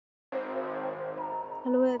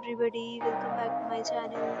Hello everybody, welcome back to my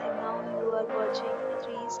channel and now you are watching a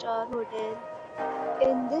 3-star hotel.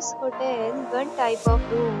 In this hotel, one type of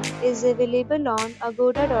room is available on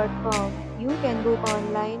agoda.com. You can book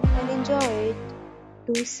online and enjoy it.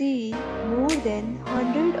 To see more than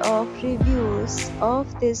 100 of reviews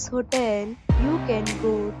of this hotel, you can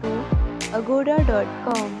go to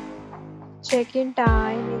agoda.com. Check-in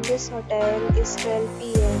time in this hotel is 12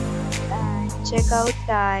 p.m. and check-out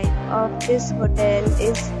time of this hotel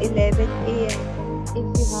is 11 a.m. If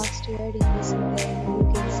you have stayed in this hotel, you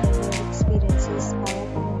can share your experiences via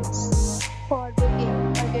comments. For booking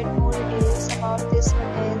or get more details about this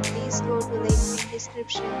hotel, please go to link in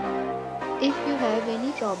description. If you have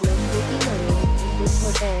any problem booking a room in this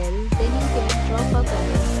hotel, then you can drop a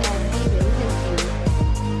comment and we will help you.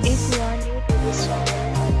 If you are new to this channel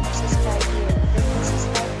or not subscribed yet, then please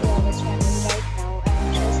subscribe to our channel right now and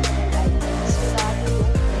press the bell icon so that you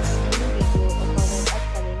don't miss any video of our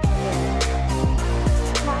upcoming hotel.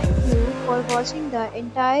 Thank you for watching the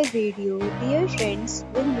entire video. Dear friends,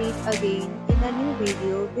 we'll meet again in a new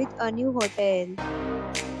video with a new hotel.